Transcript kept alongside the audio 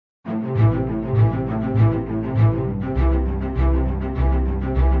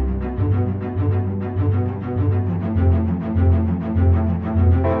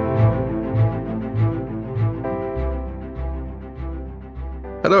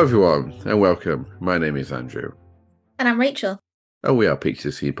Hello everyone and welcome. My name is Andrew. And I'm Rachel. And we are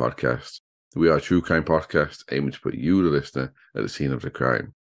Podchaser podcast. We are a true crime podcast aiming to put you, the listener, at the scene of the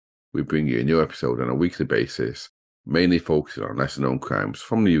crime. We bring you a new episode on a weekly basis, mainly focusing on lesser known crimes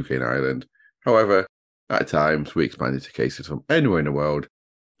from the UK and Ireland. However, at times we expand into cases from anywhere in the world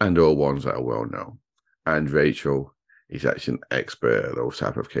and all ones that are well known. And Rachel is actually an expert at those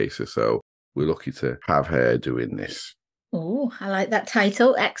type of cases, so we're lucky to have her doing this. Oh, I like that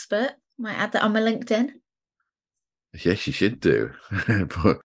title, expert. Might add that on my LinkedIn. Yes, you should do.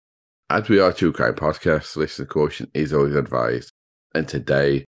 But as we are a true crime podcast, listener caution is always advised. And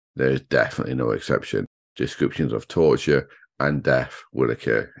today, there is definitely no exception. Descriptions of torture and death will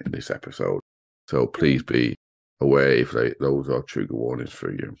occur in this episode. So please be aware if those are trigger warnings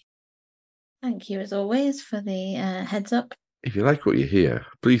for you. Thank you, as always, for the heads up. If you like what you hear,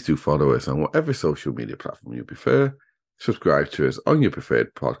 please do follow us on whatever social media platform you prefer. Subscribe to us on your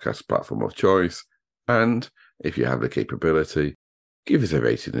preferred podcast platform of choice. And if you have the capability, give us a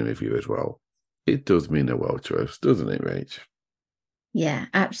rating and review as well. It does mean the world to us, doesn't it, Rach? Yeah,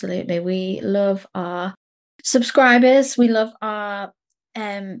 absolutely. We love our subscribers. We love our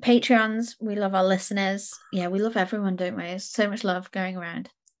Patreons. We love our listeners. Yeah, we love everyone, don't we? There's so much love going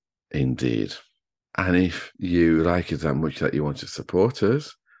around. Indeed. And if you like us that much that you want to support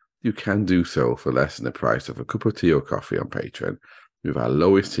us, you can do so for less than the price of a cup of tea or coffee on Patreon, with our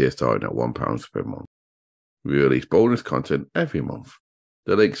lowest tier starting at £1 per month. We release bonus content every month.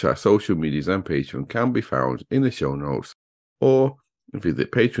 The links to our social medias and Patreon can be found in the show notes, or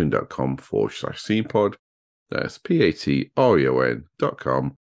visit patreon.com/scenepod. That's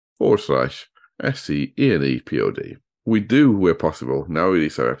patreon.com/SCENEPOD. We do, where possible, now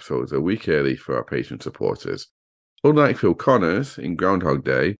release our episodes a week early for our Patreon supporters. Unlike Phil Connors in Groundhog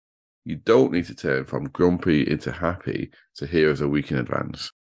Day, you don't need to turn from grumpy into happy to hear us a week in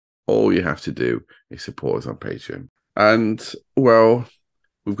advance. All you have to do is support us on Patreon. And, well,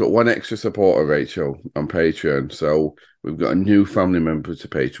 we've got one extra supporter, Rachel, on Patreon. So we've got a new family member to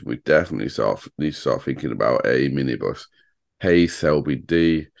Patreon. We definitely need to start thinking about a minibus. Hey, Selby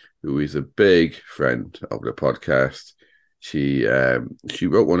D, who is a big friend of the podcast. She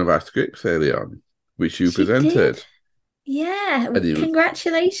wrote one of our scripts early on, which you presented. Did. Yeah,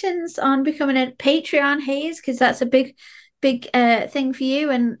 congratulations on becoming a Patreon, Hayes, because that's a big thing for you,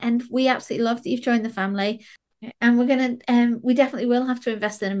 and we absolutely love that you've joined the family. And we're gonna we definitely will have to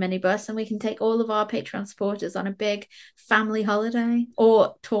invest in a minibus, and we can take all of our Patreon supporters on a big family holiday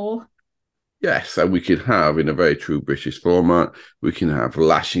or tour. Yes, and we could have, in a very true British format, we can have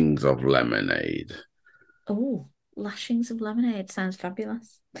lashings of lemonade. Oh, lashings of lemonade sounds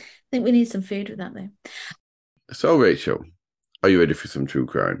fabulous. I think we need some food with that though. So, Rachel, are you ready for some true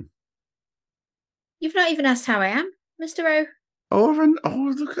crime? You've not even asked how I am, Mr. O.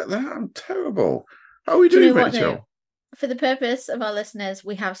 Oh, look at that. I'm terrible. How are we doing, Rachel? For the purpose of our listeners,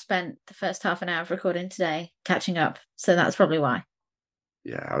 we have spent the first half an hour of recording today catching up. So that's probably why.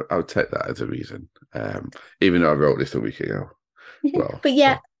 Yeah, I'll take that as a reason. Even though I wrote this a week ago. Well, but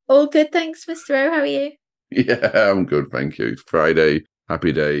yeah, all good. Thanks, Mr. O. How are you? Yeah, I'm good. Thank you. It's Friday.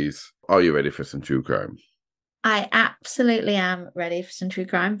 Happy days. Are you ready for some true crime? I absolutely am ready for some true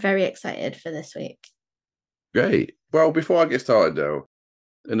crime. Very excited for this week. Great. Well, before I get started, though,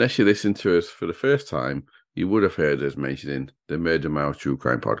 unless you listen to us for the first time, you would have heard us mentioning the Murder Mile True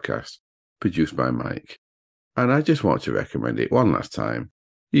Crime podcast, produced by Mike. And I just want to recommend it one last time.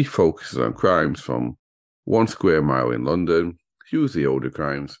 He focuses on crimes from 1 square mile in London, usually older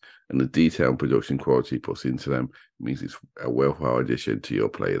crimes, and the detail and production quality he puts into them means it's a worthwhile addition to your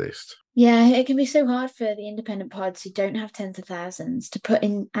playlist. Yeah, it can be so hard for the independent pods who don't have tens of thousands to put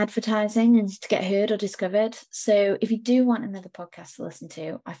in advertising and to get heard or discovered. So if you do want another podcast to listen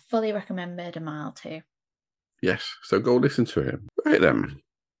to, I fully recommend Murder Mile too. Yes, so go listen to him. Right then,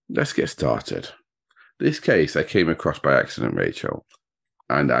 let's get started. This case I came across by accident, Rachel,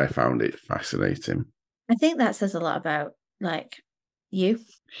 and I found it fascinating. I think that says a lot about, you.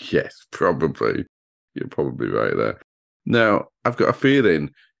 Yes, probably. You're probably right there. Now, I've got a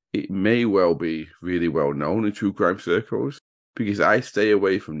feeling it may well be really well known in true crime circles because I stay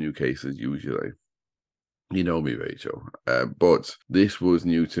away from new cases usually. You know me, Rachel. But this was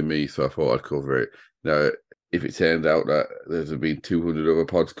new to me, so I thought I'd cover it. Now, if it turned out that there's been 200 other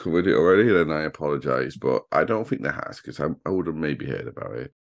pods covered it already, then I apologise. But I don't think there has because I would have maybe heard about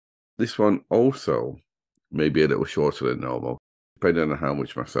it. This one also may be a little shorter than normal, depending on how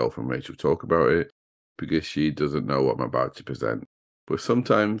much myself and Rachel talk about it, because she doesn't know what I'm about to present. But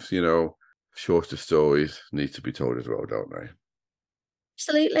sometimes, shorter stories need to be told as well, don't they?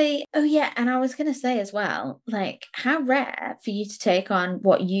 Absolutely. Oh yeah, and I was going to say as well, like how rare for you to take on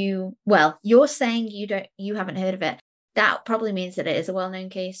you're saying you haven't heard of it. That probably means that it is a well-known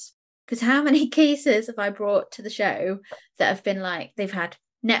case. Because how many cases have I brought to the show that have been like they've had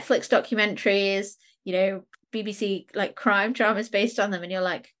Netflix documentaries, BBC like crime dramas based on them, and you're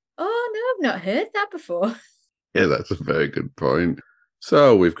like, oh no, I've not heard that before. Yeah, that's a very good point.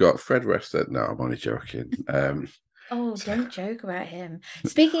 So we've got Fred Westhead. No, I'm only joking. Oh, don't joke about him.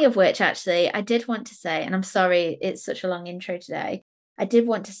 Speaking of which, actually, I did want to say, and I'm sorry it's such a long intro today. I did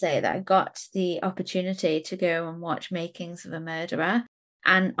want to say that I got the opportunity to go and watch Makings of a Murderer.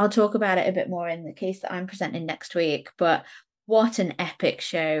 And I'll talk about it a bit more in the case that I'm presenting next week. But what an epic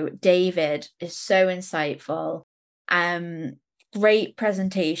show. David is so insightful. Great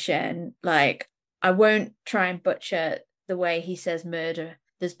presentation. Like, I won't try and butcher the way he says murder.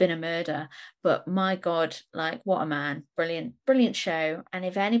 There's been a murder, but my God, like what a man. Brilliant show. And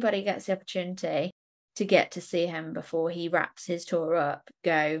if anybody gets the opportunity to get to see him before he wraps his tour up,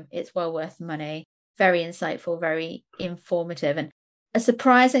 go. It's well worth the money. Very insightful, very informative. And a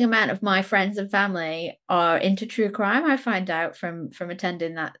surprising amount of my friends and family are into true crime, I find out from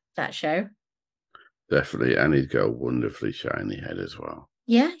attending that show. Definitely, and he's got a wonderfully shiny head as well.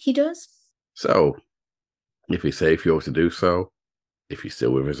 Yeah, he does. So, if it's safe for you to do so, if you're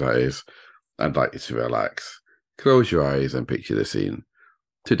still with us, that is, I'd like you to relax. Close your eyes and picture the scene.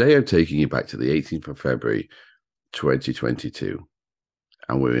 Today I'm taking you back to the 18th of February, 2022.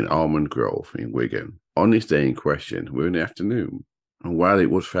 And we're in Almond Grove in Wigan. On this day in question, we're in the afternoon. And while it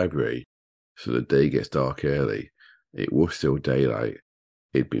was February, so the day gets dark early, it was still daylight.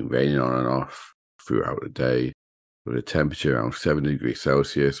 It'd been raining on and off throughout the day, with a temperature around 7 degrees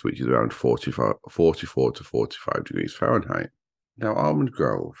Celsius, which is around 44 to 45 degrees Fahrenheit. Now, Almond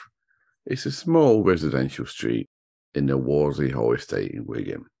Grove is a small residential street in the Worsley Hall estate in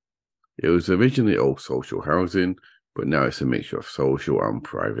Wigan. It was originally all social housing, but now it's a mixture of social and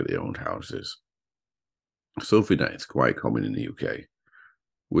privately owned houses. Something that is quite common in the UK.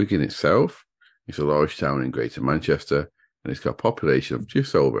 Wigan itself is a large town in Greater Manchester, and it's got a population of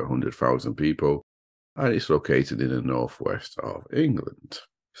just over 100,000 people, and it's located in the northwest of England.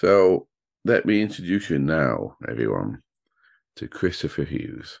 So, let me introduce you now, everyone, to Christopher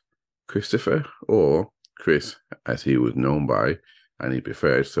Hughes. Christopher, or Chris, as he was known by, and he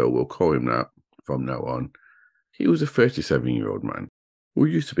preferred, so we'll call him that from now on. He was a 37-year-old man who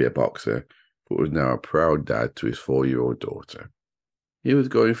used to be a boxer, but was now a proud dad to his 4-year-old daughter. He was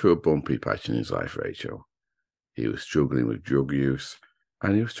going through a bumpy patch in his life, Rachel. He was struggling with drug use,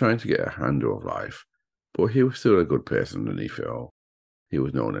 and he was trying to get a handle of life, but he was still a good person underneath it all. He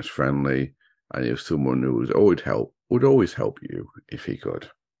was known as friendly, and he was someone who would always help you if he could.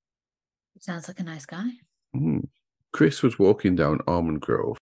 Sounds like a nice guy. Chris was walking down Almond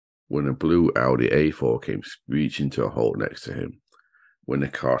Grove when a blue Audi A4 came screeching to a halt next to him. When the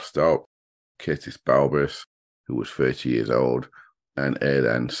car stopped, Curtis Balbus, who was 30 years old, and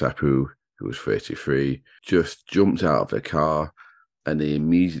Erdan Sapu, who was 33, just jumped out of the car, and they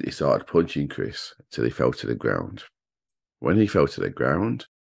immediately started punching Chris till he fell to the ground. When he fell to the ground,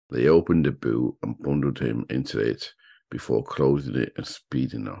 they opened the boot and bundled him into it before closing it and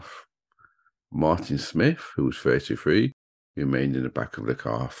speeding off. Martin Smith, who was 33, remained in the back of the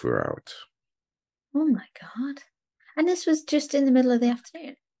car throughout. Oh my God. And this was just in the middle of the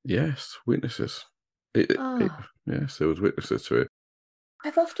afternoon? Yes, witnesses. Yes, there was witnesses to it.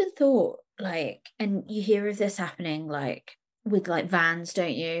 I've often thought, like, and you hear of this happening, like, with, like, vans,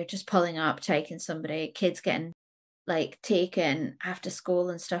 don't you? Just pulling up, taking somebody, kids getting, like, taken after school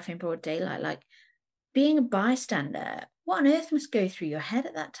and stuff in broad daylight. Like, being a bystander, what on earth must go through your head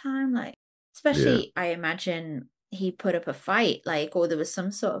at that time? Like, especially, I imagine he put up a fight, like, or there was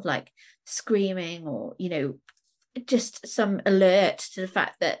some sort of, like, screaming or, just some alert to the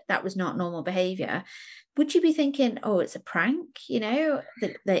fact that that was not normal behavior. Would you be thinking, oh, it's a prank,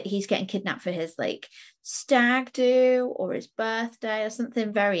 that he's getting kidnapped for his, like, stag do or his birthday or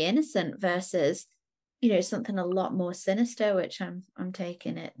something very innocent versus, something a lot more sinister, which I'm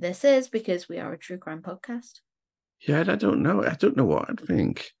taking it this is because we are a true crime podcast. Yeah, I don't know. I don't know what I'd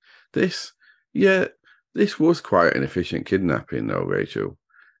think. This was quite an efficient kidnapping, though, Rachel.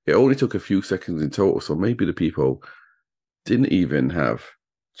 It only took a few seconds in total, so maybe the people didn't even have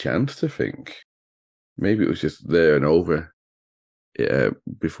chance to think. Maybe it was just there and over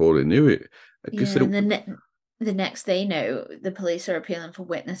before they knew it. And the next they know, the police are appealing for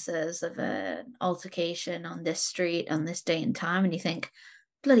witnesses of an altercation on this street on this day and time, and you think,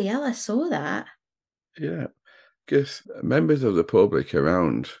 bloody hell, I saw that. Yeah, because members of the public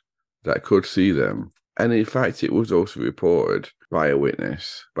around that could see them, and in fact, it was also reported by a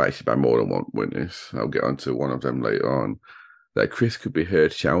witness, but actually by more than one witness, I'll get onto one of them later on, that Chris could be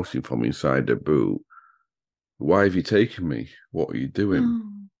heard shouting from inside the boot, "Why have you taken me? What are you doing?"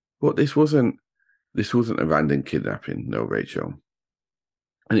 Oh. But this wasn't a random kidnapping, no, Rachel.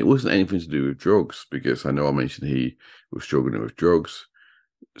 And it wasn't anything to do with drugs, because I know I mentioned he was struggling with drugs.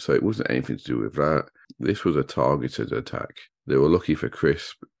 So it wasn't anything to do with that. This was a targeted attack. They were looking for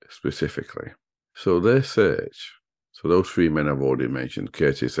Chris specifically. So their search, so those three men I've already mentioned,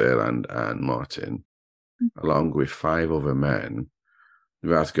 Curtis, Erland, and Martin, along with five other men,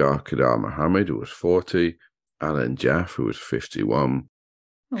 Razgar Kadar Mohammed, who was 40, Alan Jaff, who was 51,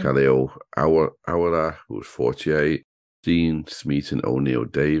 Khalil Awala, who was 48, Dean Smeaton O'Neill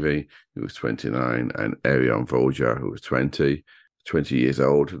Davey, who was 29, and Arion Volja, who was 20 years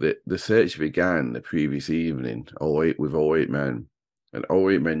old. The search began the previous evening with all eight men. And all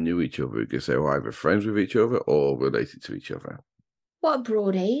eight men knew each other because they were either friends with each other or related to each other. What a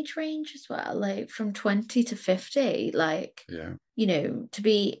broad age range as well, like from 20 to 50. Like, yeah, to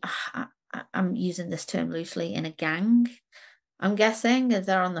be, I'm using this term loosely, in a gang. I'm guessing if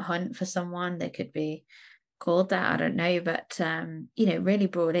they're on the hunt for someone, they could be called that. I don't know, but really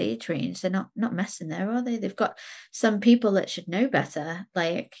broad age range. They're not messing there, are they? They've got some people that should know better,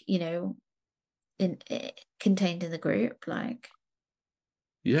 like contained in the group, like.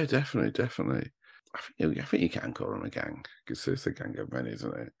 Yeah, definitely. I think you can call them a gang because it's a gang of men,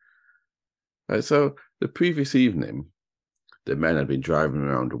 isn't it? So the previous evening, the men had been driving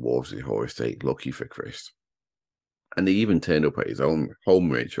around the Wolseley Hall estate looking for Chris, and they even turned up at his own home,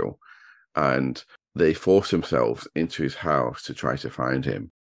 Rachel, and they forced themselves into his house to try to find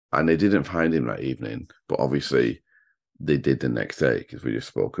him. And they didn't find him that evening, but obviously they did the next day because we just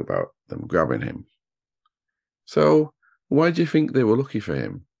spoke about them grabbing him. So why do you think they were looking for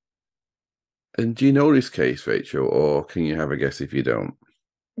him? And do you know this case, Rachel, or can you have a guess if you don't?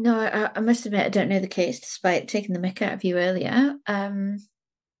 No, I must admit I don't know the case, despite taking the mick out of you earlier.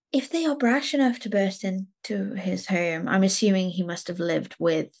 If they are brash enough to burst into his home, I'm assuming he must have lived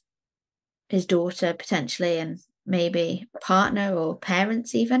with his daughter potentially, and maybe partner or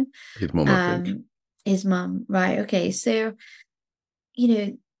parents even. His mum, I think. His mum, right? Okay, so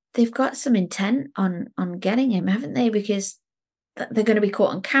they've got some intent on getting him, haven't they? Because they're going to be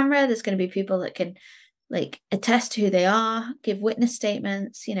caught on camera. There's going to be people that can attest to who they are, give witness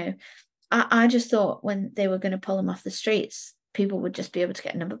statements. I just thought when they were going to pull him off the streets, people would just be able to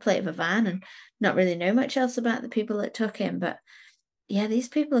get a number plate of a van and not really know much else about the people that took him. But yeah, these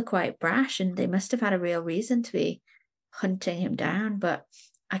people are quite brash, and they must have had a real reason to be hunting him down. But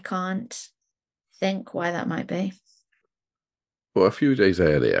I can't think why that might be. Well, a few days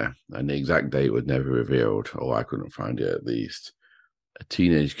earlier, and the exact date was never revealed, or I couldn't find it at least, a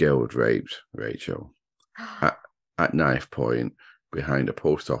teenage girl was raped, Rachel, at knife point behind a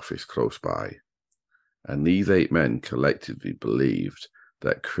post office close by. And these eight men collectively believed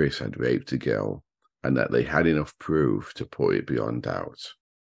that Chris had raped the girl and that they had enough proof to put it beyond doubt.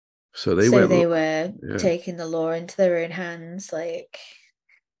 So they were taking the law into their own hands.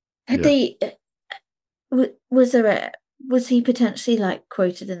 Was he potentially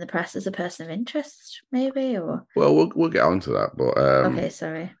quoted in the press as a person of interest, maybe? Or we'll get on to that, but okay,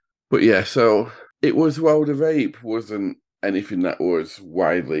 sorry. But yeah, so it was, the rape wasn't anything that was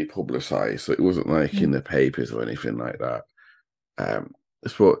widely publicized, so it wasn't in the papers or anything like that.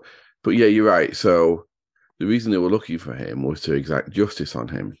 But yeah, you're right. So the reason they were looking for him was to exact justice on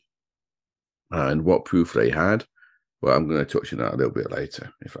him. And what proof they had, well, I'm going to touch on that a little bit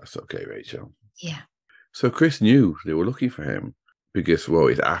later, if that's okay, Rachel. Yeah. So Chris knew they were looking for him because,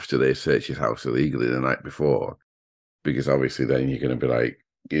 it's after they searched his house illegally the night before. Because obviously then you're going to be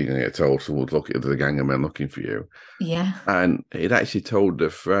you're going to get told someone's looking at the gang of men looking for you. Yeah. And he'd actually told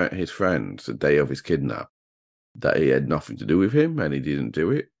his friends the day of his kidnap that he had nothing to do with him and he didn't do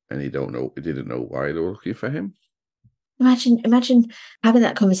it. And he didn't know why they were looking for him. Imagine having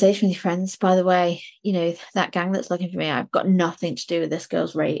that conversation with your friends. By the way, that gang that's looking for me, I've got nothing to do with this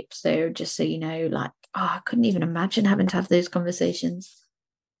girl's rape. So just so you know, I couldn't even imagine having to have those conversations.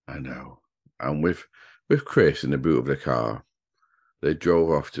 I know. And with Chris in the boot of the car, they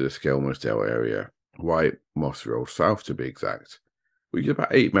drove off to the Skelmersdale area, White Moss Road South to be exact, which is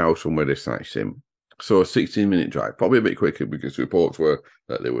about 8 miles from where they snatched him. So a 16-minute drive, probably a bit quicker because reports were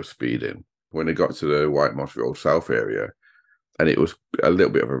that they were speeding. When they got to the White Moss Road South area, and it was a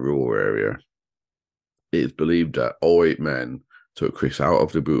little bit of a rural area, it's believed that all 8 men took Chris out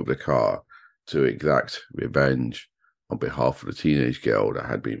of the boot of the car to exact revenge on behalf of the teenage girl that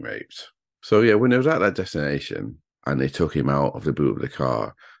had been raped. So yeah, when they was at that destination and they took him out of the boot of the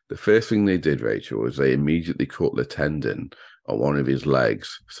car, the first thing they did, Rachel, was they immediately cut the tendon on one of his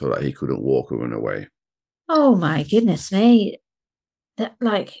legs so that he couldn't walk or run away. Oh my goodness me. That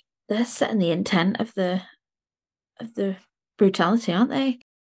like they're setting the intent of the brutality, aren't they?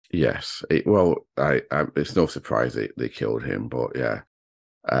 Yes. It's no surprise they killed him, but yeah.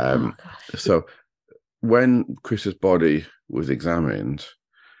 Oh gosh. So when Chris's body was examined,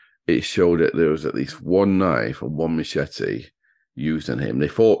 it showed that there was at least one knife and one machete used on him.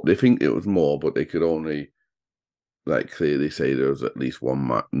 They think it was more, but they could only clearly say there was at least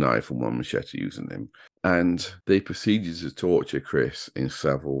one knife and one machete used on him. And they proceeded to torture Chris in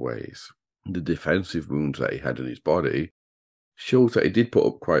several ways. The defensive wounds that he had in his body shows that he did put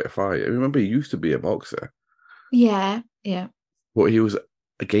up quite a fight. Remember, he used to be a boxer. Yeah, yeah. But he was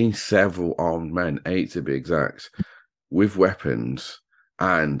against several armed men, 8 to be exact, with weapons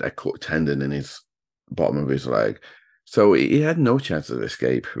and a cut tendon in his bottom of his leg. So he had no chance of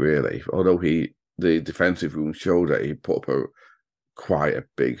escape, really. Although the defensive wounds showed that he put up quite a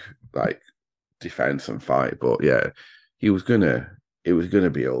big defense and fight. But yeah, it was gonna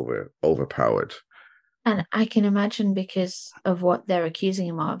be overpowered. And I can imagine because of what they're accusing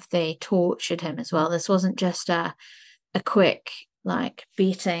him of, they tortured him as well. This wasn't just a quick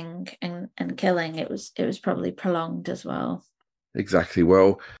beating and killing. It was probably prolonged as well. Exactly.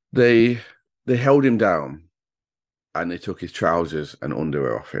 Well, they held him down and they took his trousers and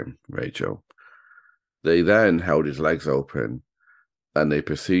underwear off him, Rachel. They then held his legs open and they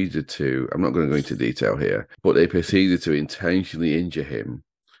proceeded to, I'm not going to go into detail here, but they proceeded to intentionally injure him,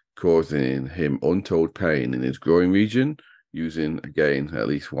 causing him untold pain in his groin region, using, again, at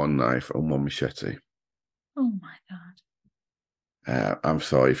least one knife and one machete. Oh my God. I'm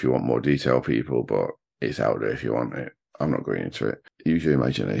sorry if you want more detail, people, but it's out there if you want it. I'm not going into it. Use your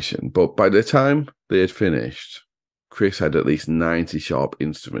imagination. But by the time they had finished, Chris had at least 90 sharp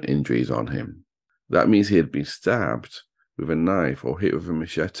instrument injuries on him. That means he had been stabbed with a knife or hit with a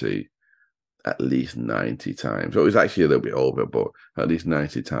machete at least 90 times. So it was actually a little bit over, but at least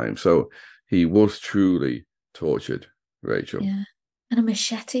 90 times. So he was truly tortured, Rachel. Yeah. And a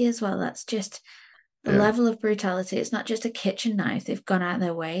machete as well. That's just the level of brutality. It's not just a kitchen knife. They've gone out of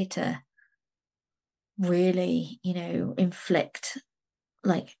their way to really, inflict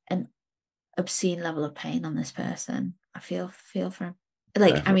an obscene level of pain on this person. I feel for him.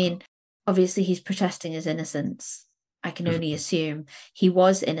 I mean, obviously he's protesting his innocence. I can only assume he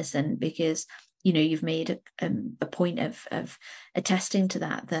was innocent because you've made a point of attesting to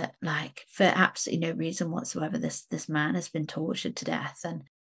that for absolutely no reason whatsoever this man has been tortured to death, and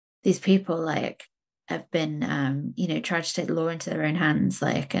these people have been tried to take the law into their own hands,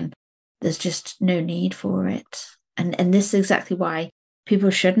 and there's just no need for it, and this is exactly why people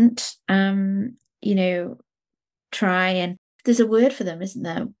shouldn't try, and there's a word for them, isn't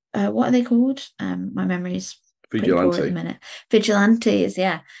there? What are they called? My memory's Vigilante at the minute. Vigilantes,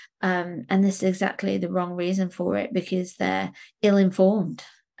 yeah. And this is exactly the wrong reason for it, because they're ill-informed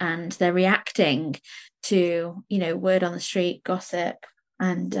and they're reacting to word on the street, gossip,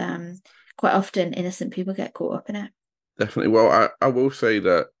 and quite often innocent people get caught up in it. Definitely. Well, I will say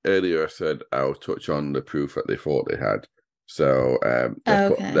that earlier I said I'll touch on the proof that they thought they had. So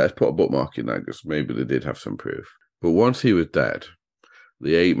let's put a bookmark in that, because maybe they did have some proof. But once he was dead,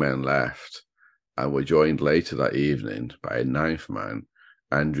 the 8 men left and were joined later that evening by a 9th man,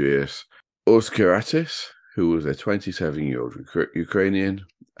 Andreas Uskaratis, who was a 27-year-old Ukrainian,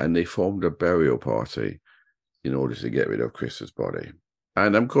 and they formed a burial party in order to get rid of Chris's body.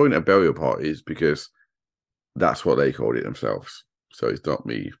 And I'm calling it a burial party because that's what they called it themselves. So it's not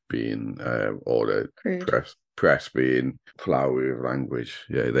me being or the press being flowery with language.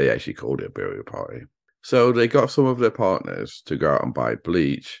 Yeah, they actually called it a burial party. So they got some of their partners to go out and buy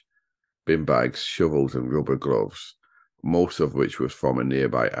bleach, bin bags, shovels, and rubber gloves, most of which was from a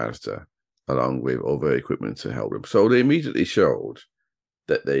nearby Asda, along with other equipment to help them. So they immediately showed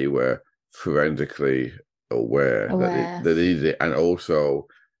that they were forensically aware. That they needed it, and also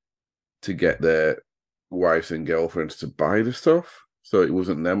to get their wives and girlfriends to buy the stuff, so it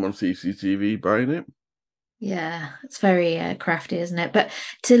wasn't them on CCTV buying it. Yeah, it's very crafty, isn't it? But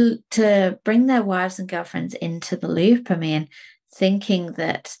to bring their wives and girlfriends into the loop, I mean, thinking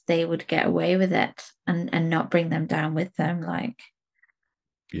that they would get away with it and not bring them down with them,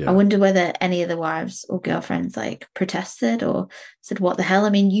 yeah. I wonder whether any of the wives or girlfriends protested or said, "What the hell?" I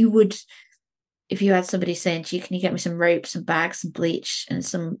mean, you would, if you had somebody saying to you, "Can you get me some rope, some bags, some bleach, and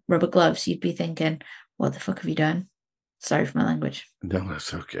some rubber gloves?" You'd be thinking, "What the fuck have you done?" Sorry for my language. No,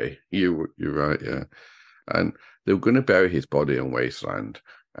 that's okay. You're right, yeah. And they were going to bury his body on wasteland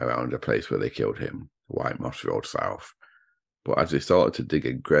around a place where they killed him, White Moss Road South. But as they started to dig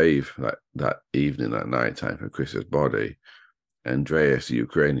a grave that evening at night time for Chris's body, Andreas, the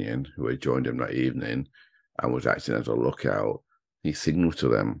Ukrainian, who had joined him that evening and was acting as a lookout, he signaled to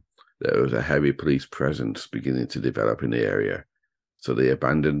them that there was a heavy police presence beginning to develop in the area. So they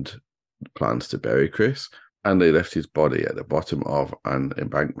abandoned plans to bury Chris, and they left his body at the bottom of an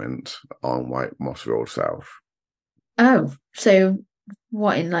embankment on White Moss Road South. Oh, so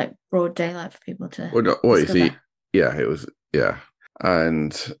what, in like broad daylight for people to discover? Yeah, it was, yeah.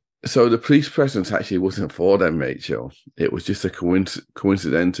 And so the police presence actually wasn't for them, Rachel. It was just a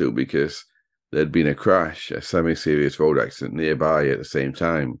coincidental because there'd been a crash, a semi-serious road accident nearby at the same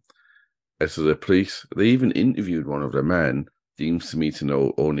time. And so the police, they even interviewed one of the men deemed to meet an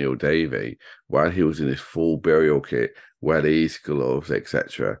O'Neill Davey while he was in his full burial kit, wellies, gloves,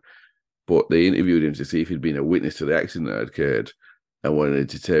 etc. But they interviewed him to see if he'd been a witness to the accident that had occurred. And when they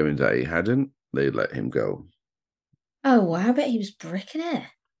determined that he hadn't, they let him go. Oh, wow, I bet he was bricking it.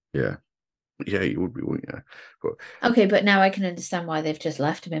 Yeah. Yeah, you would be, wouldn't you? But, okay, but now I can understand why they've just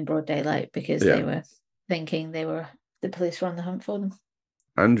left him in broad daylight, because they were thinking the police were on the hunt for them.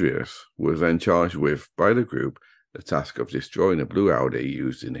 Andreas was then charged with, by the group, the task of destroying a blue Audi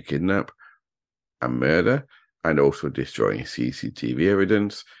used in the kidnap and murder, and also destroying CCTV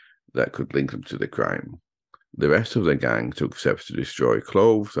evidence that could link them to the crime. The rest of the gang took steps to destroy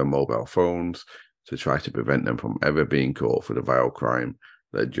clothes and mobile phones to try to prevent them from ever being caught for the vile crime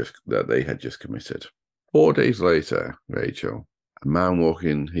that they had just committed. 4 days later, Rachel, a man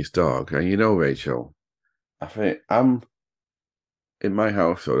walking his dog, and Rachel, I think in my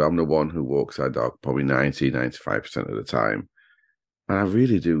household, I'm the one who walks our dog probably 90-95% of the time. And I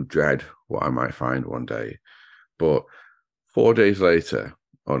really do dread what I might find one day. But 4 days later,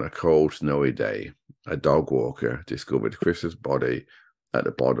 on a cold, snowy day, a dog walker discovered Chris's body at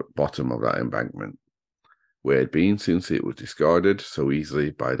the bottom of that embankment, where it had been since it was discarded so easily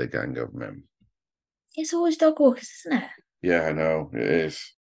by the gang of men. It's always dog walkers, isn't it? Yeah, I know, it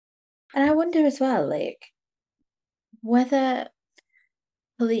is. And I wonder as well, like, whether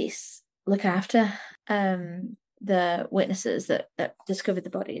police look after the witnesses that discovered the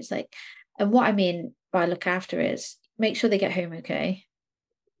bodies, like, and what I mean by look after is make sure they get home okay,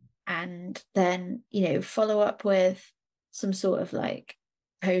 and then follow up with some sort of like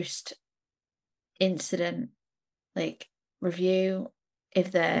post incident like review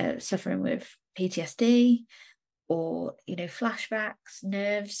if they're suffering with PTSD or flashbacks,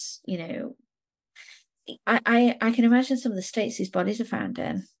 nerves. I can imagine some of the states these bodies are found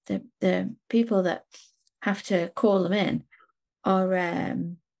in. The people that have to call them in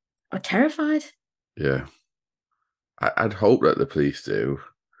are terrified. Yeah, I'd hope that the police do.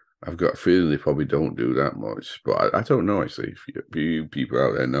 I've got a feeling they probably don't do that much, but I don't know actually. If you people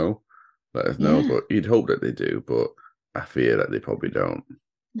out there know, let us know. But you'd hope that they do, but I fear that they probably don't.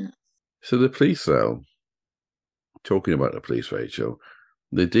 No. So the police, though, talking about the police, Rachel,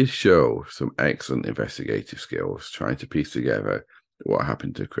 they did show some excellent investigative skills trying to piece together what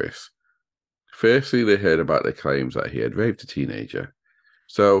happened to Chris. Firstly, they heard about the claims that he had raped a teenager.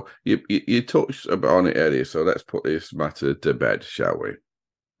 So you touched on it earlier, so let's put this matter to bed, shall we?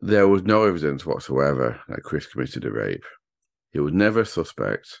 There was no evidence whatsoever that Chris committed a rape. He was never a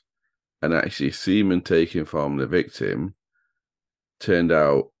suspect, and actually semen taken from the victim turned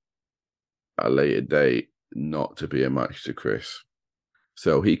out at a later date not to be a match to Chris.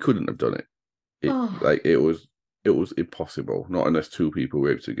 So he couldn't have done it. It was impossible, not unless two people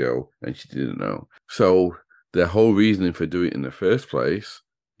raped a girl and she didn't know. So the whole reasoning for doing it in the first place,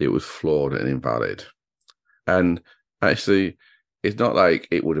 it was flawed and invalid. And actually, it's not like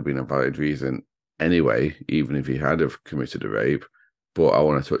it would have been a valid reason anyway, even if he had have committed a rape. But I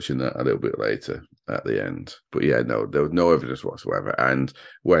want to touch on that a little bit later at the end. But yeah, no, there was no evidence whatsoever. And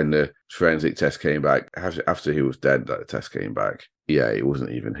when the forensic test came back, after he was dead, that test came back, yeah, it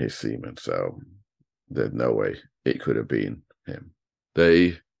wasn't even his semen. So there's no way it could have been him.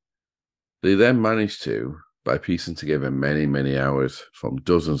 They then managed to, by piecing together many, many hours from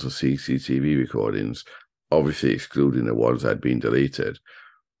dozens of CCTV recordings, obviously excluding the ones that had been deleted,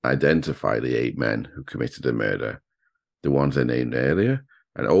 identify the 8 men who committed the murder, the ones I named earlier,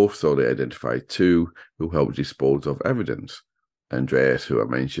 and also they identified 2 who helped dispose of evidence, Andreas, who I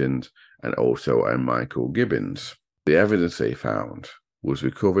mentioned, and also Michael Gibbons. The evidence they found was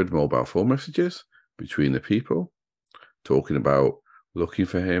recovered mobile phone messages between the people, talking about looking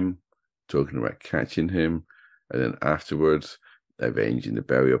for him, talking about catching him, and then afterwards arranging the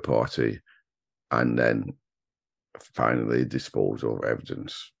burial party, and then finally dispose of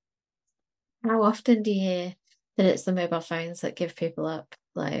evidence. How often do you hear that it's the mobile phones that give people up?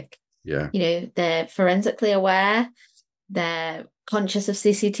 Like, yeah, they're forensically aware, they're conscious of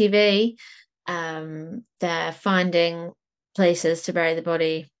CCTV, they're finding places to bury the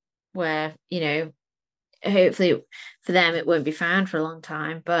body where, hopefully for them it won't be found for a long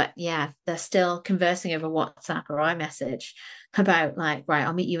time. But yeah, they're still conversing over WhatsApp or iMessage about like, right,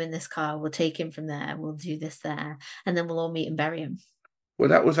 I'll meet you in this car, we'll take him from there, we'll do this there, and then we'll all meet and bury him. Well,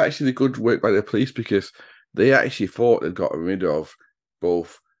 that was actually good work by the police, because they actually thought they'd got rid of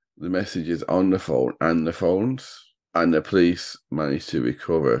both the messages on the phone and the phones, and the police managed to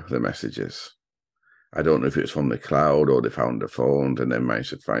recover the messages. I don't know if it's from the cloud or they found the phone and then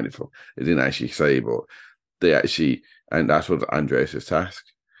managed to find it. It didn't actually say, but they actually, and that's what Andreas's task,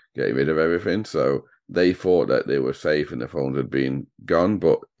 getting rid of everything. So they thought that they were safe and the phones had been gone,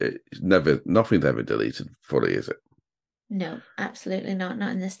 but nothing's ever deleted fully, is it? No, absolutely not.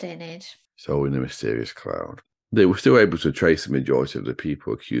 Not in this day and age. So in the mysterious cloud, they were still able to trace the majority of the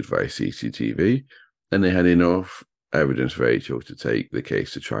people accused via CCTV, and they had enough evidence for HO to take the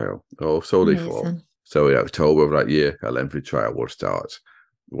case to trial. Oh, so they thought. So in October of that year, a lengthy trial would start.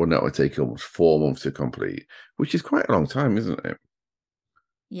 One that would take almost 4 months to complete, which is quite a long time, isn't it?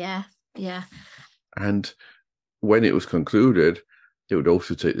 Yeah, yeah. And when it was concluded, it would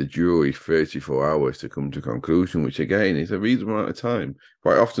also take the jury 34 hours to come to conclusion, which again is a reasonable amount of time.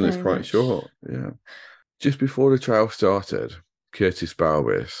 Quite often it's quite short. Yeah. Just before the trial started, Curtis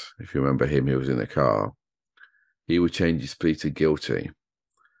Balvis, if you remember him, he was in the car, he would change his plea to guilty,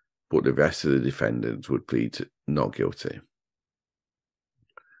 but the rest of the defendants would plead to not guilty.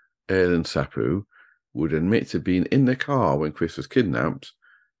 Erland Sapu would admit to being in the car when Chris was kidnapped,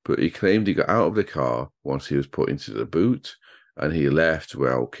 but he claimed he got out of the car once he was put into the boot, and he left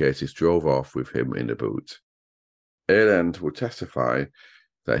while Curtis drove off with him in the boot. Erland would testify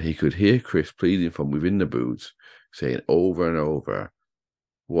that he could hear Chris pleading from within the boot, saying over and over,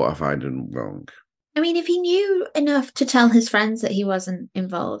 "What have I done wrong?" I mean, if he knew enough to tell his friends that he wasn't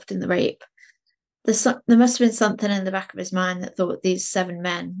involved in the rape, there must have been something in the back of his mind that thought these 7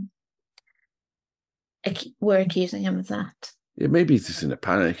 men were accusing him of that. Yeah, maybe he's just in a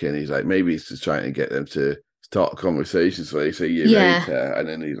panic, and he's like, maybe he's just trying to get them to start a conversation. So they say, "You raped her," and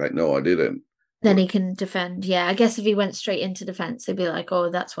then he's like, "No, I didn't." Then he can defend. Yeah, I guess if he went straight into defense, he'd be like, "Oh,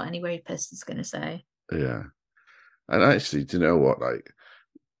 that's what any rapist is going to say." Yeah, and actually, do you know what? Like,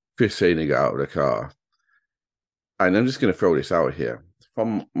 Chris saying he got out of the car, and I'm just going to throw this out here.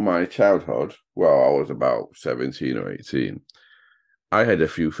 From my childhood, well, I was about 17 or 18, I had a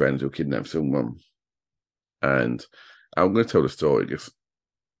few friends who kidnapped someone. And I'm going to tell the story because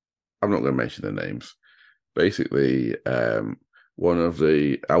I'm not going to mention the names. Basically, I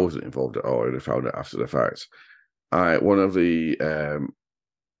wasn't involved at all, and I found it after the fact. One of the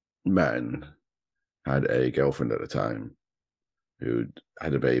men had a girlfriend at the time who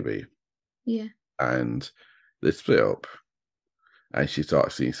had a baby. Yeah. And they split up, and she started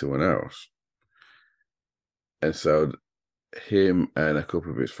seeing someone else. And so him and a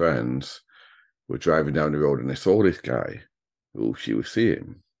couple of his friends were driving down the road, and they saw this guy who she was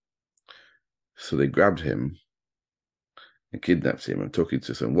seeing. So they grabbed him and kidnapped him and took him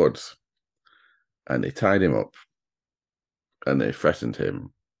to some woods. And they tied him up and they threatened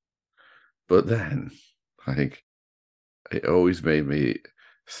him. But then, like, it always made me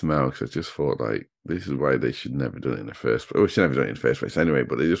smile because I just thought, like, this is why they should never done it in the first place. Well, they should never done it in the first place anyway,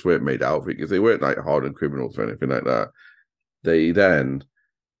 but they just weren't made out of it because they weren't like hardened criminals or anything like that. They then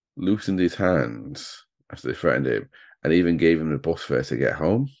loosened his hands after they threatened him and even gave him the bus fare to get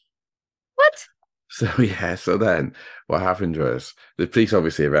home. What? So then what happened was the police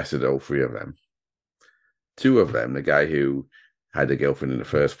obviously arrested all 3 of them. 2 of them, the guy who had a girlfriend in the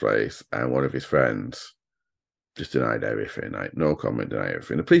first place and one of his friends, just denied everything. Like, no comment, denied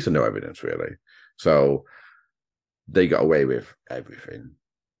everything. The police had no evidence, really. So they got away with everything.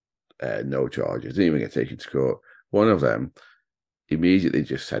 No charges. Didn't even get taken to court. One of them immediately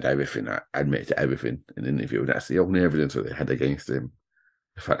just said everything, admitted to everything in an interview. And that's the only evidence that they had against him.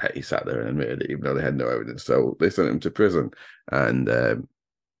 The fact that he sat there and admitted it, even though they had no evidence. So they sent him to prison. And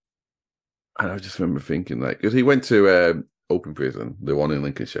I just remember thinking, like, because he went to open prison, the one in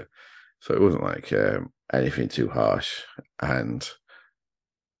Lincolnshire. So it wasn't like anything too harsh. And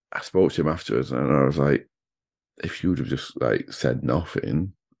I spoke to him afterwards, and I was like, if you'd have just like said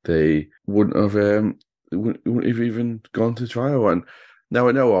nothing, they wouldn't have even gone to trial. And now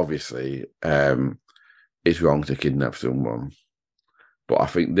I know, obviously, it's wrong to kidnap someone, but I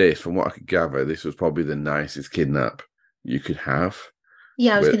think from what I could gather, this was probably the nicest kidnap you could have.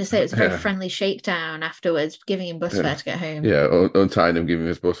 Yeah, I was going to say it was a very friendly shakedown afterwards, giving him bus fare to get home. Yeah, untying him, giving him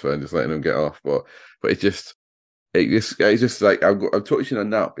his bus fare, and just letting him get off. But it's just like I'm touching on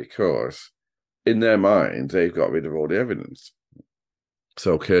that because in their minds they've got rid of all the evidence.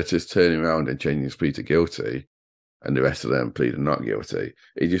 So Curtis turning around and changing his plea to guilty and the rest of them pleaded not guilty.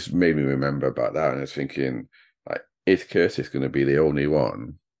 It just made me remember about that, and I was thinking, like, is Curtis going to be the only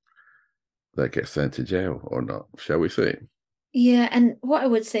one that gets sent to jail or not? Shall we see? Yeah, and what I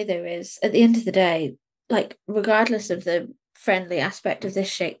would say though is, at the end of the day, like regardless of the friendly aspect of this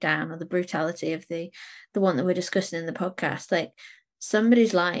shakedown or the brutality of the one that we're discussing in the podcast, like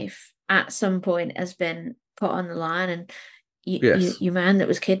somebody's life at some point has been put on the line, and your man that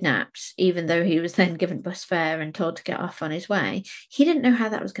was kidnapped, even though he was then given bus fare and told to get off on his way, he didn't know how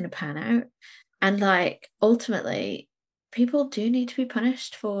that was going to pan out. And like ultimately, people do need to be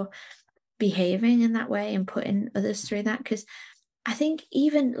punished for behaving in that way and putting others through that, because I think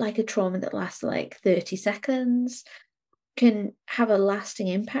even like a trauma that lasts like 30 seconds can have a lasting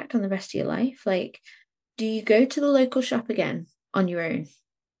impact on the rest of your life. Like, do you go to the local shop again on your own?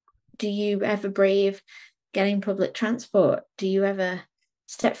 Do you ever brave getting public transport? Do you ever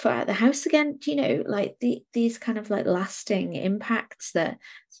step foot out of the house again? Do you know, like these kind of like lasting impacts that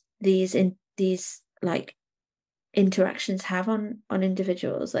these like interactions have on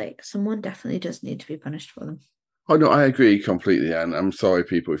individuals? Like someone definitely does need to be punished for them. Oh no, I agree completely, and I'm sorry,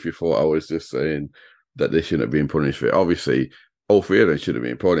 people, if you thought I was just saying that they shouldn't have been punished for it. Obviously, all three of them should have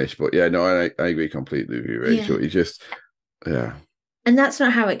been punished, but yeah, no, I agree completely with you, Rachel. Yeah. It's just, yeah. And that's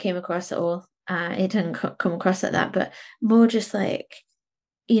not how it came across at all. It didn't come across like that, but more just like,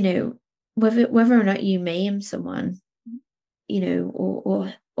 you know, whether or not you maim someone, you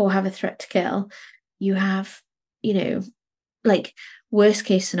know, or have a threat to kill, you have, you know, like worst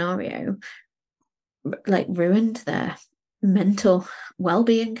case scenario, like ruined their mental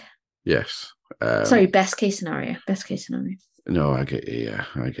well-being. Yes. Sorry, best case scenario. Best case scenario. No, I get you. Yeah,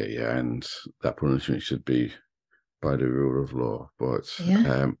 I get you. And that punishment should be by the rule of law. But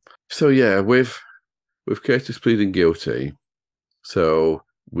yeah. So yeah, with Curtis pleading guilty, so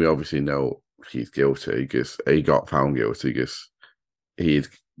we obviously know he's guilty because he got found guilty because he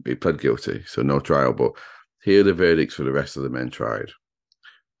pled guilty, so no trial. But here are the verdicts for the rest of the men tried.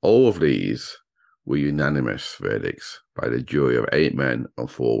 All of these were unanimous verdicts by the jury of 8 men and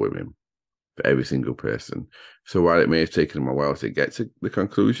 4 women for every single person. So while it may have taken them a while to get to the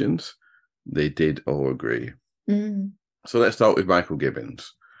conclusions, they did all agree. Mm. So let's start with Michael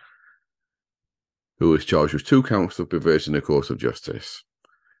Gibbons, who was charged with 2 counts of perverting the course of justice.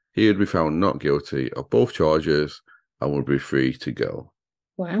 He would be found not guilty of both charges and would be free to go.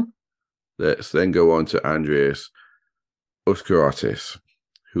 Wow. Let's then go on to Andreas Uskaratis,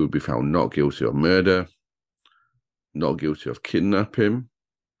 who would be found not guilty of murder, not guilty of kidnapping,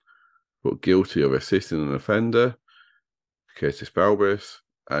 but guilty of assisting an offender, Curtis Balbus,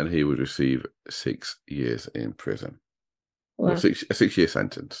 and he would receive 6 years in prison. Wow. Well, a 6-year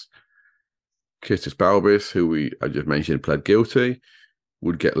sentence. Curtis Balbus, who I just mentioned, pled guilty,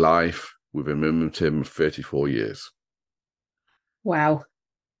 would get life with a minimum term of 34 years. Wow.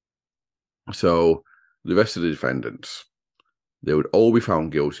 So the rest of the defendants, they would all be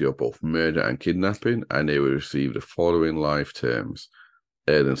found guilty of both murder and kidnapping, and they would receive the following life terms.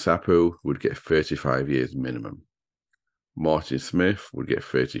 Erden Sapu would get 35 years minimum. Martin Smith would get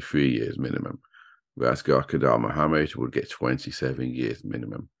 33 years minimum. Razgar Kadar Mohammed would get 27 years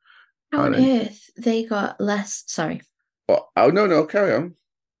minimum. How on earth they got less? Sorry. Oh, no, carry on.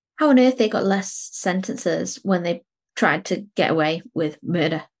 How on earth they got less sentences when they tried to get away with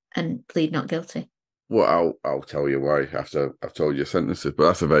murder and plead not guilty? Well, I'll tell you why after I've told you sentences, but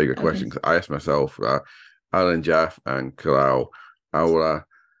that's a very good question, because I asked myself that Alan Jaff and Kalau Aula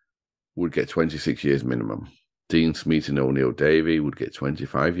would get 26 years minimum. Dean Smeet and O'Neill Davey would get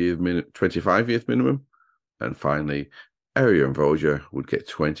 25 years minimum. And finally, Arian Voja would get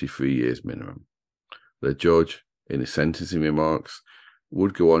 23 years minimum. The judge, in his sentencing remarks,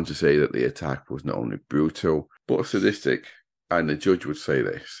 would go on to say that the attack was not only brutal, but sadistic, and the judge would say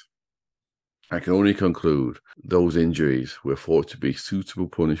this: I can only conclude those injuries were thought to be suitable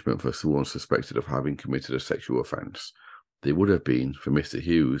punishment for someone suspected of having committed a sexual offence. They would have been, for Mr.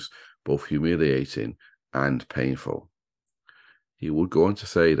 Hughes, both humiliating and painful. He would go on to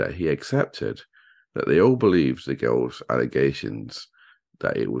say that he accepted that they all believed the girl's allegations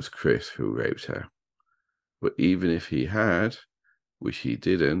that it was Chris who raped her. But even if he had, which he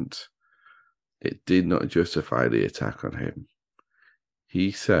didn't, it did not justify the attack on him.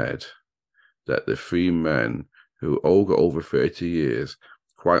 He said that the 3 men, who all got over 30 years,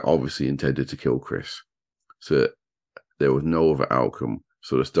 quite obviously intended to kill Chris. So there was no other outcome.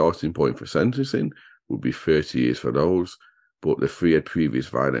 So the starting point for sentencing would be 30 years for those, but the 3 had previous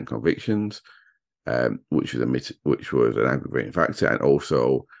violent convictions, which was an aggravating factor, and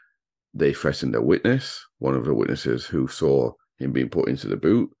also they threatened a witness, one of the witnesses who saw him being put into the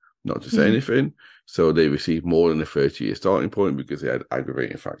boot, not to say anything. So they received more than a 30-year starting point because they had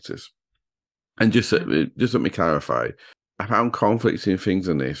aggravating factors. And just let me clarify, I found conflicting things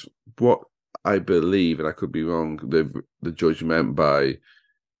on this. What I believe, and I could be wrong, the judge meant by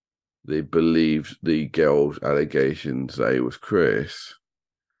they believed the girl's allegations that it was Chris.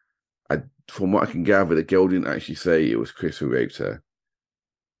 From what I can gather, the girl didn't actually say it was Chris who raped her.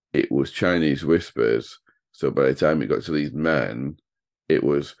 It was Chinese whispers. So by the time it got to these men, it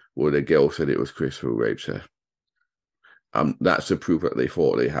was, well, the girl said it was Chris who raped her. That's the proof that they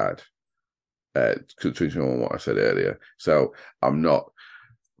thought they had. Considering on what I said earlier. So I'm not,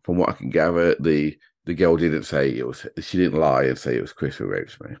 from what I can gather, the girl didn't say it was, she didn't lie and say it was Chris who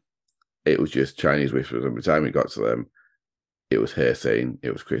raped me. It was just Chinese whispers. And by the time it got to them, it was her saying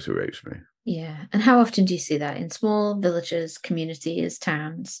it was Chris who raped me. Yeah. And how often do you see that in small villages, communities,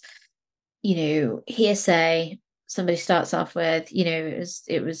 towns? You know, hearsay, somebody starts off with, you know,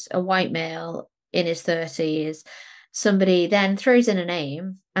 it was a white male in his 30s. Somebody then throws in a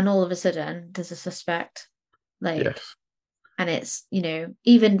name and all of a sudden there's a suspect. Like, yes. And it's, you know,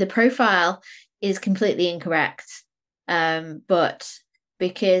 even the profile is completely incorrect. But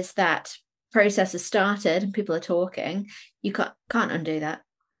because that process has started and people are talking, you can't undo that.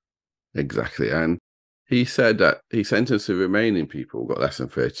 Exactly. And he said that he sentenced the remaining people, got less than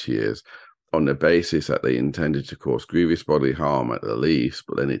 30 years, on the basis that they intended to cause grievous bodily harm at the least,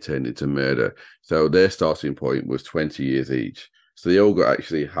 but then it turned into murder. So their starting point was 20 years each. So they all got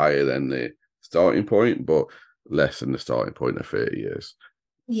actually higher than the starting point, but less than the starting point of 30 years.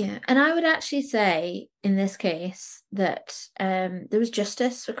 Yeah. And I would actually say in this case that there was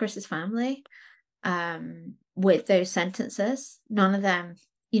justice for Chris's family with those sentences. None of them,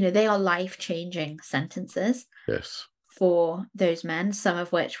 you know, they are life-changing sentences. Yes. For those men, some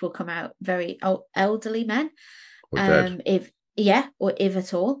of which will come out very elderly men, or dead. if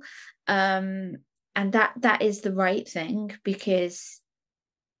at all, and that is the right thing, because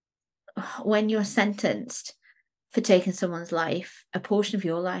when you're sentenced for taking someone's life, a portion of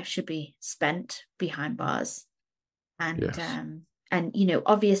your life should be spent behind bars, and yes. And you know,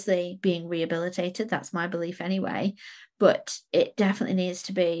 obviously being rehabilitated, that's my belief anyway, but it definitely needs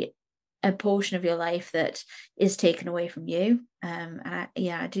to be a portion of your life that is taken away from you. And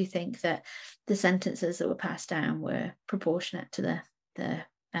I do think that the sentences that were passed down were proportionate to the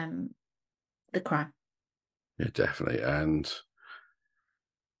crime. Yeah, definitely. And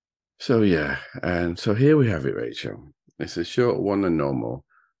so here we have it, Rachel. It's a short one than normal,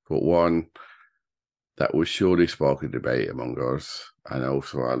 but one that will surely spark a debate among us and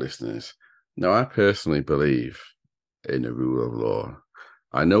also our listeners. Now, I personally believe in the rule of law.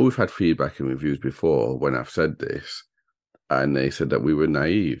 I know we've had feedback and reviews before when I've said this, and they said that we were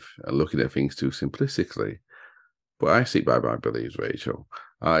naive and looking at things too simplistically. But I stick by my beliefs, Rachel.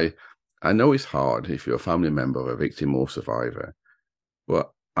 I know it's hard if you're a family member of a victim or survivor,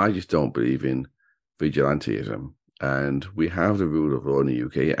 but I just don't believe in vigilantism. And we have the rule of law in the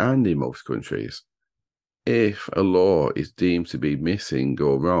UK and in most countries. If a law is deemed to be missing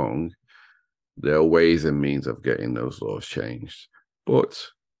or wrong, there are ways and means of getting those laws changed. But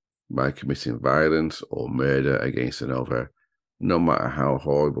by committing violence or murder against another, no matter how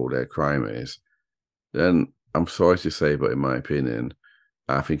horrible their crime is, then I'm sorry to say, but in my opinion,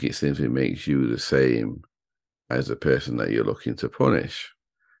 I think it simply makes you the same as the person that you're looking to punish.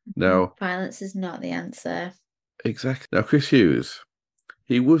 Now, violence is not the answer. Exactly. Now, Chris Hughes,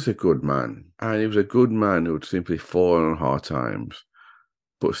 he was a good man, and he was a good man who had simply fallen on hard times,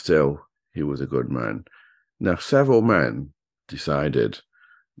 but still, he was a good man. Now, several men decided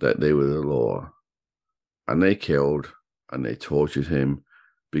that they were the law, and they killed and they tortured him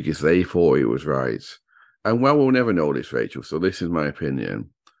because they thought it was right. And well, we'll never know this, Rachel, so this is my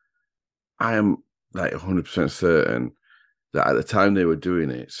opinion. I am like 100% certain that at the time they were doing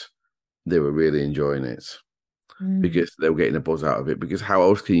it, they were really enjoying it because they were getting a buzz out of it. Because how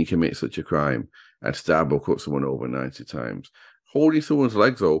else can you commit such a crime and stab or cut someone over 90 times? Holding someone's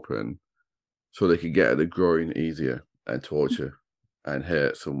legs open so they could get at the groin easier and torture and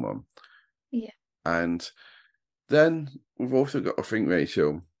hurt someone. Yeah. And then we've also got to think,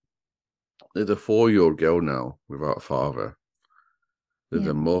 Rachel, there's a 4-year-old girl now without a father. There's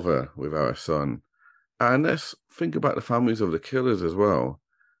a mother without a son. And let's think about the families of the killers as well.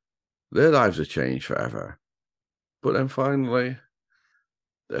 Their lives have changed forever. But then finally,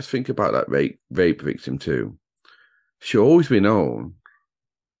 let's think about that rape victim too. She'll always be known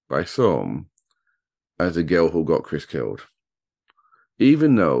by some as the girl who got Chris killed,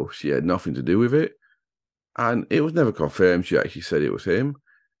 even though she had nothing to do with it. And it was never confirmed she actually said it was him.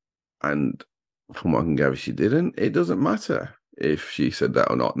 And from what I can gather, she didn't. It doesn't matter. if she said that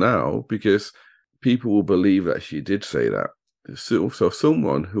or not now, because people will believe that she did say that. So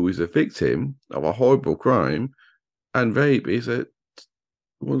someone who is a victim of a horrible crime, and rape is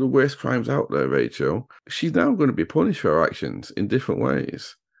one of the worst crimes out there, Rachel, she's now going to be punished for her actions in different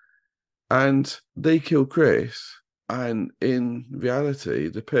ways. And they killed Chris, and in reality,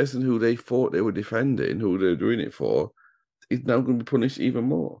 the person who they thought they were defending, who they were doing it for, is now going to be punished even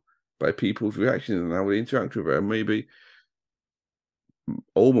more by people's reactions and how they interact with her, and maybe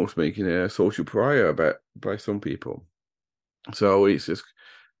almost making her a social pariah by some people. So it's just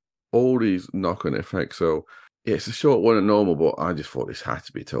all these knock-on effects. So it's a short one and normal, but I just thought this had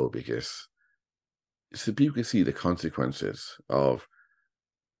to be told because so people can see the consequences of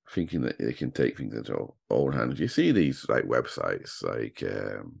thinking that they can take things into their own hands. You see these like websites, like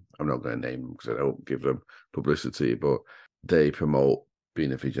I'm not going to name them because I don't give them publicity, but they promote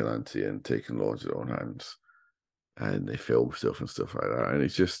being a vigilante and taking laws in their own hands, and they film stuff and stuff like that. And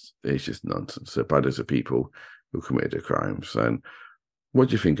it's just nonsense. They're bad as the people who committed the crimes. And what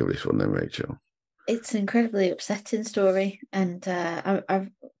do you think of this one then, Rachel? It's an incredibly upsetting story, and I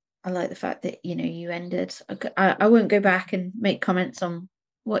like the fact that you ended. I won't go back and make comments on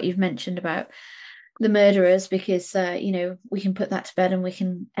what you've mentioned about the murderers because we can put that to bed and we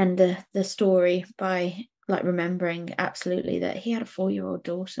can end the story by like remembering absolutely that he had a 4-year-old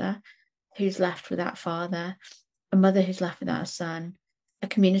daughter who's left without father, a mother who's left without a son, a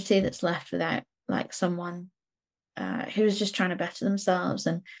community that's left without like someone who was just trying to better themselves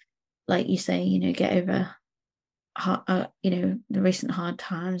and, like you say, get over the recent hard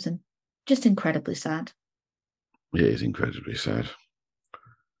times, and just incredibly sad. It is incredibly sad.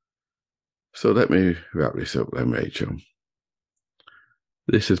 So let me wrap this up then, Rachel.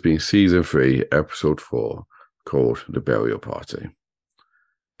 This has been season 3, episode 4, called The Burial Party.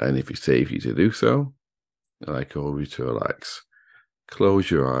 And if it's safe for you to do so, I call you to relax. Close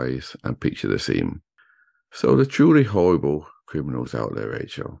your eyes and picture the scene. So the truly horrible criminals out there,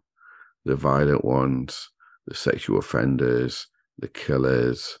 Rachel, the violent ones, the sexual offenders, the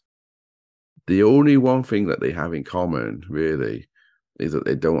killers, the only one thing that they have in common, really, is that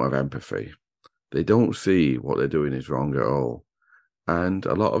they don't have empathy. They don't see what they're doing is wrong at all. And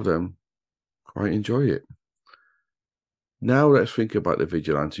a lot of them quite enjoy it. Now let's think about the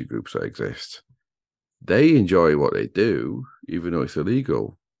vigilante groups that exist. They enjoy what they do, even though it's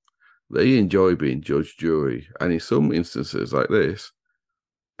illegal. They enjoy being judge, jury, and in some instances like this,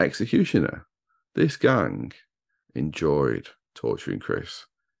 executioner. This gang enjoyed torturing Chris.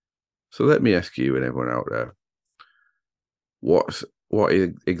 So let me ask you and everyone out there, what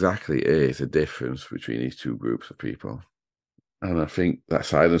exactly is the difference between these two groups of people? And I think that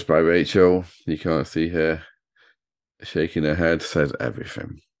silence by Rachel, you can't see her shaking her head, says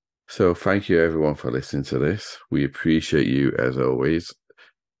everything. So thank you everyone for listening to this. We appreciate you as always.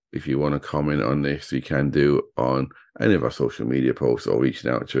 If you want to comment on this, you can do on any of our social media posts or reaching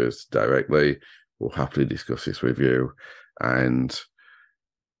out to us directly. We'll happily discuss this with you. And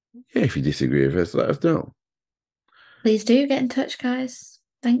yeah, if you disagree with us, let us know. Please do get in touch, guys.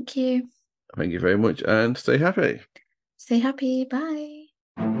 Thank you. Thank you very much and stay happy. Stay happy.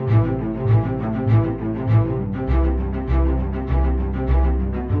 Bye.